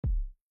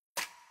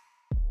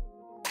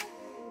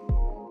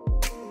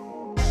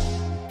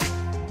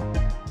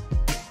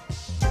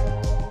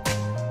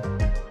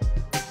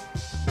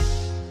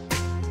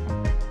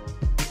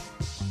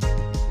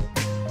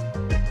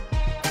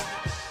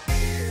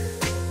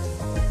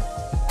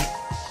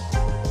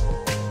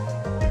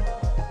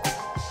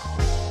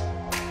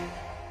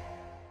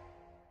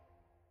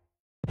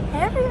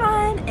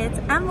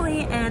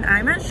Emily and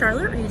I'm at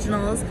Charlotte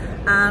Regionals.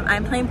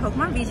 I'm playing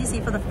Pokemon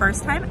VGC for the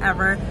first time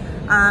ever.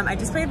 I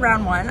just played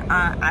round 1.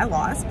 I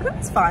lost, but it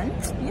was fun,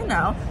 you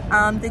know.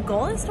 The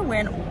goal is to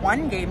win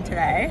 1 game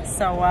today,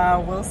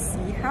 so we'll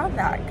see how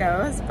that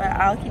goes, but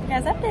I'll keep you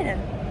guys updated.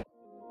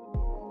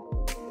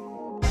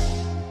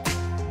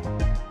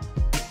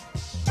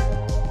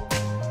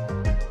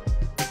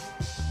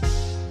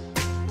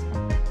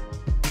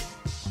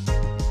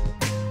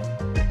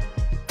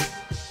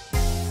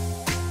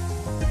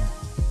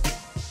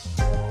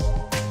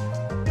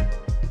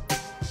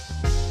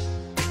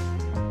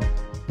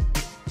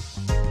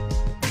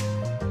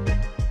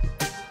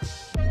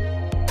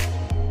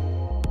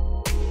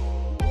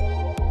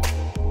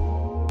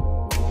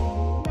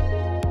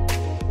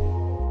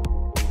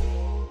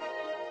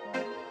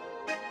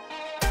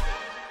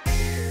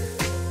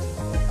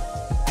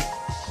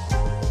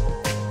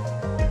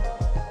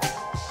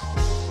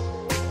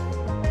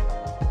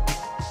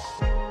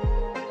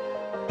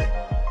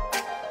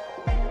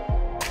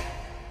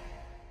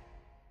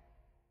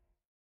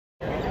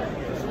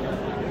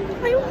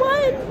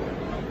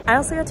 I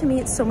also got to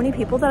meet so many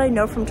people that I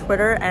know from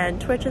Twitter and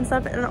Twitch and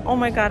stuff, and oh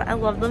my god, I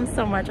love them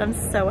so much. I'm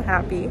so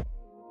happy.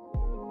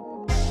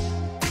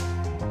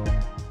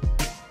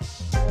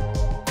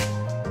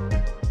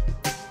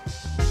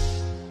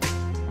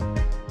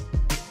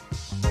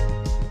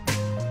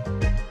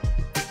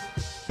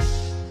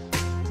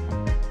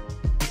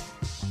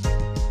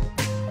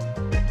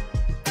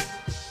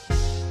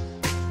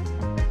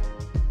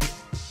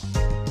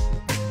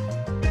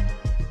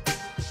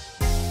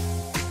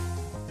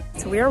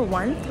 We are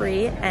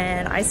 1-3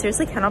 and I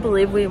seriously cannot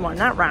believe we won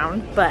that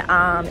round. But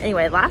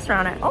anyway, last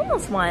round I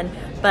almost won,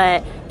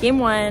 but game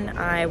 1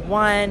 I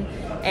won,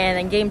 and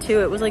then game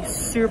 2 it was like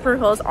super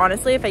close.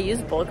 Honestly, if I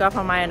used bulk up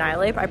on my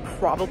Annihilate, I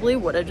probably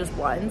would have just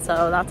won,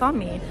 so that's on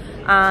me.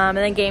 And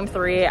then game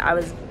 3 I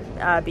was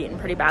beaten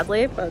pretty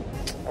badly, but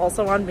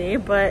also on me,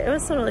 but it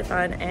was totally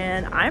fun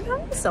and I'm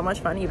having so much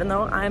fun even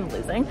though I'm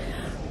losing,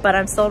 but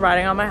I'm still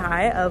riding on my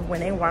high of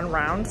winning 1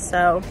 round,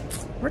 so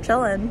we're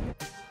chilling.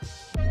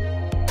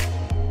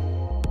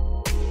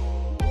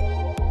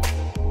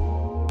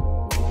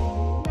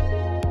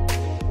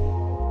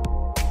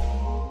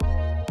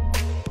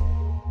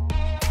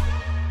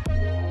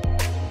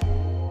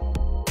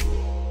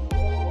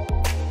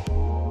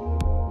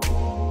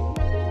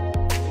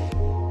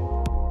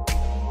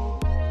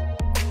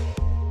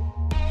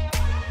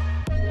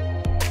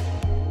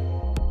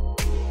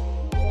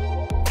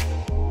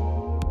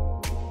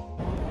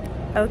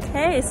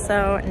 Okay,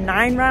 so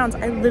 9 rounds.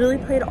 I literally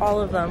played all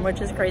of them, which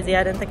is crazy.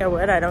 I didn't think I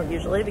would. I don't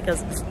usually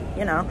because,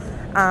 you know.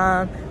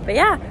 But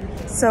yeah,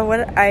 so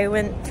what I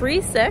went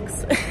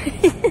 3-6.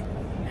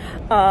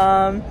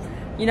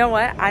 You know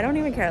what? I don't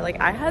even care. Like,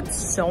 I had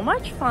so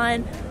much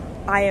fun.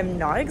 I am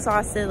not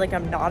exhausted. Like,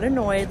 I'm not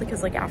annoyed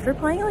because, like, after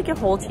playing like a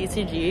whole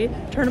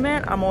TCG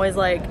tournament, I'm always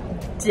like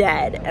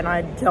dead and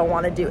I don't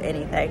want to do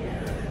anything.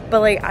 But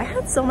like, I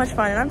had so much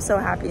fun and I'm so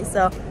happy.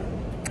 So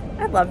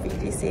I love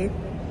VGC.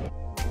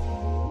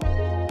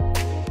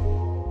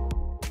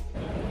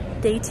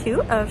 Day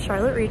 2 of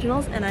Charlotte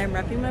Regionals, and I'm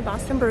repping my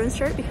Boston Bruins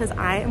shirt because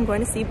I am going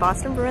to see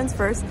Boston Bruins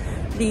versus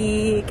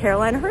the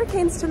Carolina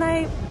Hurricanes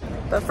tonight.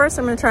 But first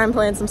I'm going to try and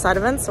play in some side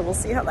events, so we'll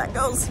see how that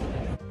goes.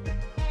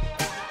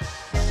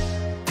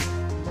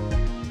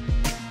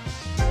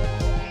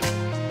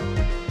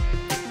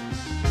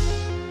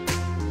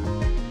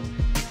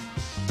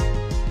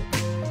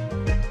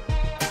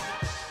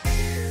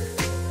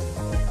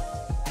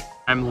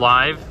 I'm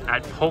live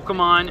at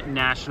Pokemon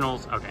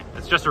Nationals. Okay,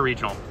 it's just a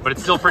regional, but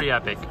it's still pretty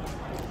epic.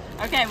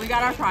 Okay, we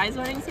got our prize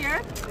winnings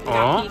here. We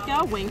got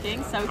Pika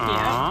winking, so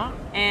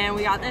cute. And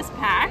we got this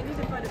pack.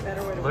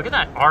 Look at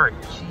that art.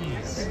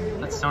 Jeez,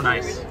 that's so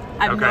nice.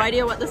 I have no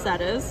idea what the set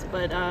is,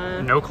 but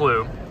no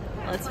clue.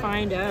 Let's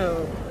find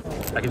out.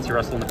 I can see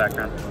Russell in the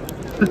background.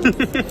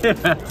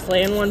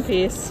 Play in one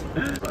piece.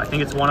 I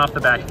think it's 1 off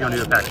the back if you want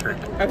to do a pack trick.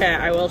 Okay,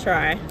 I will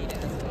try.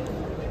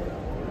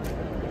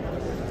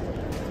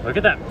 Look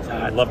at that.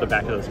 I love the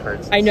back of those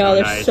cards. I know,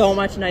 so they're so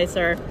much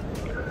nicer.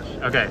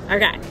 Okay.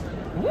 Okay.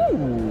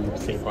 Ooh,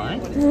 safe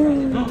line.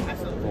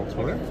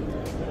 Voltorb.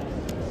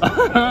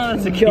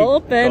 That's a cute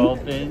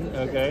dolphin.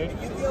 Okay.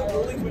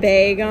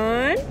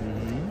 Bagon.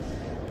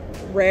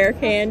 Rare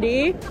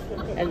candy.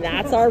 And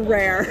that's our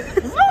rare.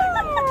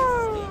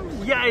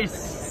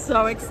 Yes!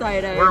 So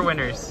excited. We're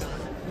winners.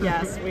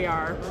 Yes, we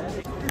are.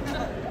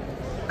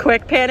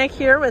 Quick Panic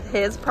here with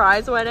his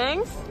prize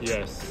winnings.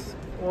 Yes.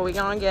 What we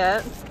gonna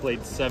get?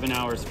 Played 7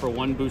 hours for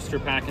 1 booster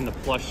pack and the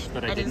plush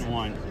that I didn't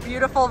want.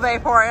 Beautiful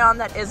Vaporeon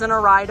that isn't a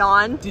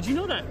ride-on. Did you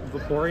know that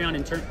Vaporeon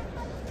in turn?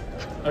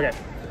 Okay.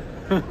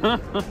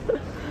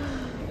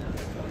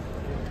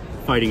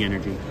 Fighting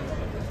energy.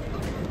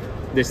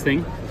 This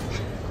thing.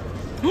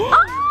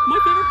 My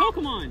favorite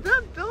Pokemon!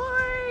 The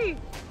boy!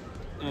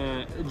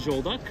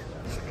 Jolduck.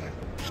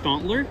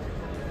 Stantler.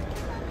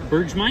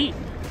 Burgmite.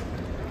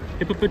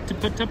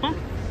 Hippopotapa.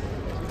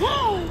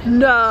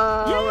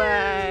 No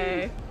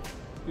way!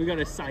 We got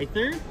a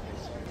Scyther.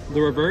 The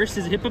reverse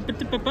is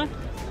Hippopotapa.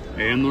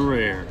 And the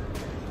rare.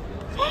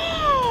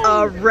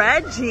 A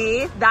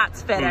Reggie.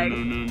 That's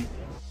fitting.